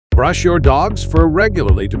Brush your dog's fur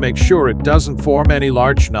regularly to make sure it doesn't form any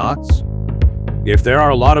large knots. If there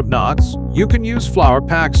are a lot of knots, you can use flour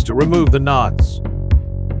packs to remove the knots.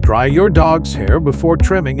 Dry your dog's hair before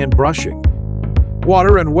trimming and brushing.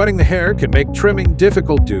 Water and wetting the hair can make trimming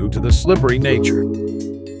difficult due to the slippery nature.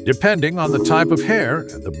 Depending on the type of hair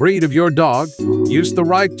and the breed of your dog, use the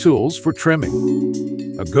right tools for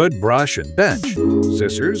trimming. A good brush and bench,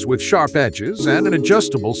 scissors with sharp edges, and an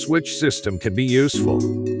adjustable switch system can be useful.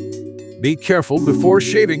 Be careful before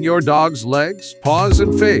shaving your dog's legs, paws,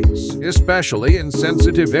 and face, especially in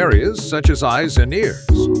sensitive areas such as eyes and ears.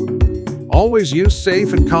 Always use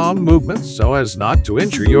safe and calm movements so as not to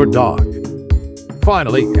injure your dog.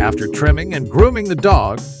 Finally, after trimming and grooming the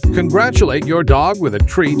dog, congratulate your dog with a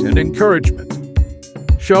treat and encouragement.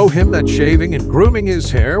 Show him that shaving and grooming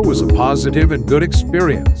his hair was a positive and good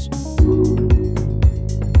experience.